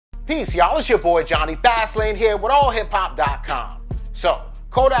Peace, y'all. It's your boy Jonny, Fastlane here with allhiphop.com. So,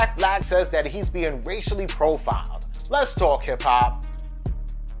 Kodak Black says that he's being racially profiled. Let's talk hip-hop.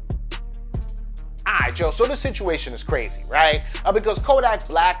 Alright, Joe, so the situation is crazy, right? Because Kodak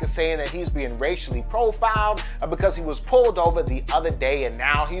Black is saying that he's being racially profiled because he was pulled over the other day and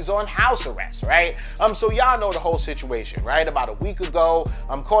now he's on house arrest, right? So y'all know the whole situation, right? About a week ago,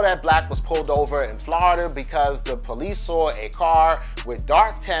 Kodak Black was pulled over in Florida because the police saw a car with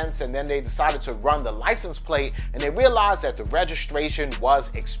dark tints and then they decided to run the license plate and they realized that the registration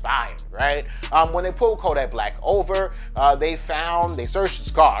was expired, right? When they pulled Kodak Black over, they searched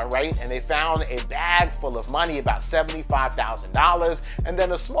his car, right? And they found a bag full of money, about $75,000, and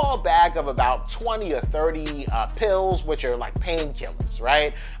then a small bag of about 20 or 30 pills, which are like painkillers,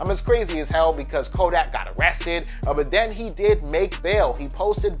 right? It's crazy as hell because Kodak got arrested, but then he did make bail. He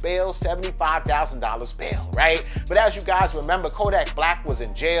posted bail, $75,000 bail, right? But as you guys remember, Kodak Black was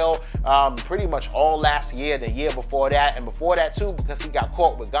in jail pretty much all last year, the year before that, and before that too, because he got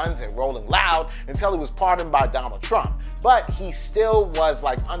caught with guns and rolling loud until he was pardoned by Donald Trump. But he still was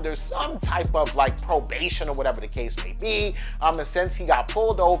like under some type of like probation or whatever the case may be. And since he got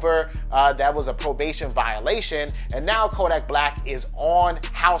pulled over, that was a probation violation. And now Kodak Black is on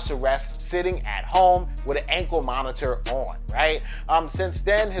house arrest, sitting at home with an ankle monitor on, right? Since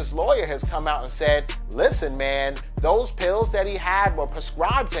then, his lawyer has come out and said, listen, man, those pills that he had were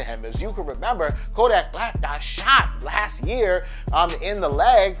prescribed to him. As you can remember, Kodak Black got shot last year in the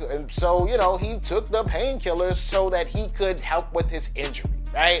leg. And so, you know, he took the painkillers so that he could help with his injury,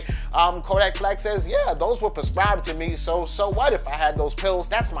 right? Kodak Black says, yeah, those were prescribed to me, so what if I had those pills?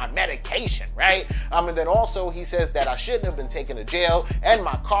 That's my medication, right? And then also he says that I shouldn't have been taken to jail and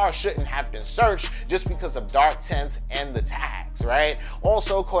my car shouldn't have been searched just because of dark tints and the tags, right?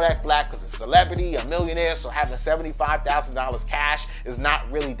 Also, Kodak Black is a celebrity, a millionaire, so having $75,000 cash is not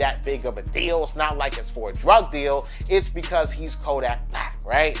really that big of a deal. It's not like it's for a drug deal. It's because he's Kodak Black,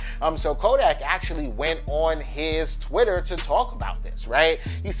 right? So Kodak actually went on his Twitter to talk about this, right?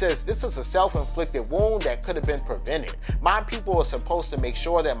 He says, this is a self-inflicted wound that could have been prevented. My people are supposed to make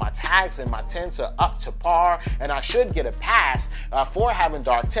sure that my tags and my tints are up to par, and I should get a pass for having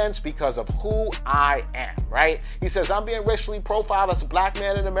dark tints because of who I am, right? He says, I'm being racially profiled as a black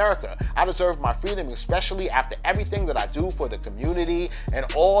man in America. I deserve my freedom, especially after everything that I do for the community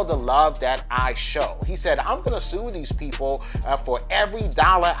and all the love that I show. He said, I'm gonna sue these people for every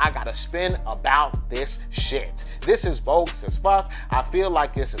dollar I gotta spend about this shit. This is bogus as fuck. I feel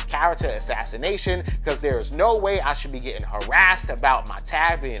like this is character assassination because there is no way I should be getting harassed about my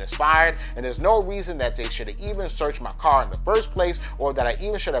tag being expired, and there's no reason that they should have even searched my car in the first place or that I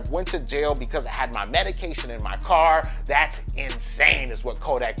even should have went to jail because I had my medication in my car. That's insane is what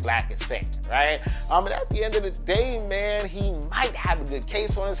Kodak Black is saying, right? And at the end of the day, man, he might have a good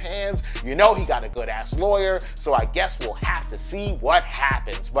case on his hands. You know he got a good ass lawyer, so I guess we'll have to see what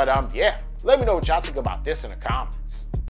happens. But yeah, let me know what y'all think about this in the comments.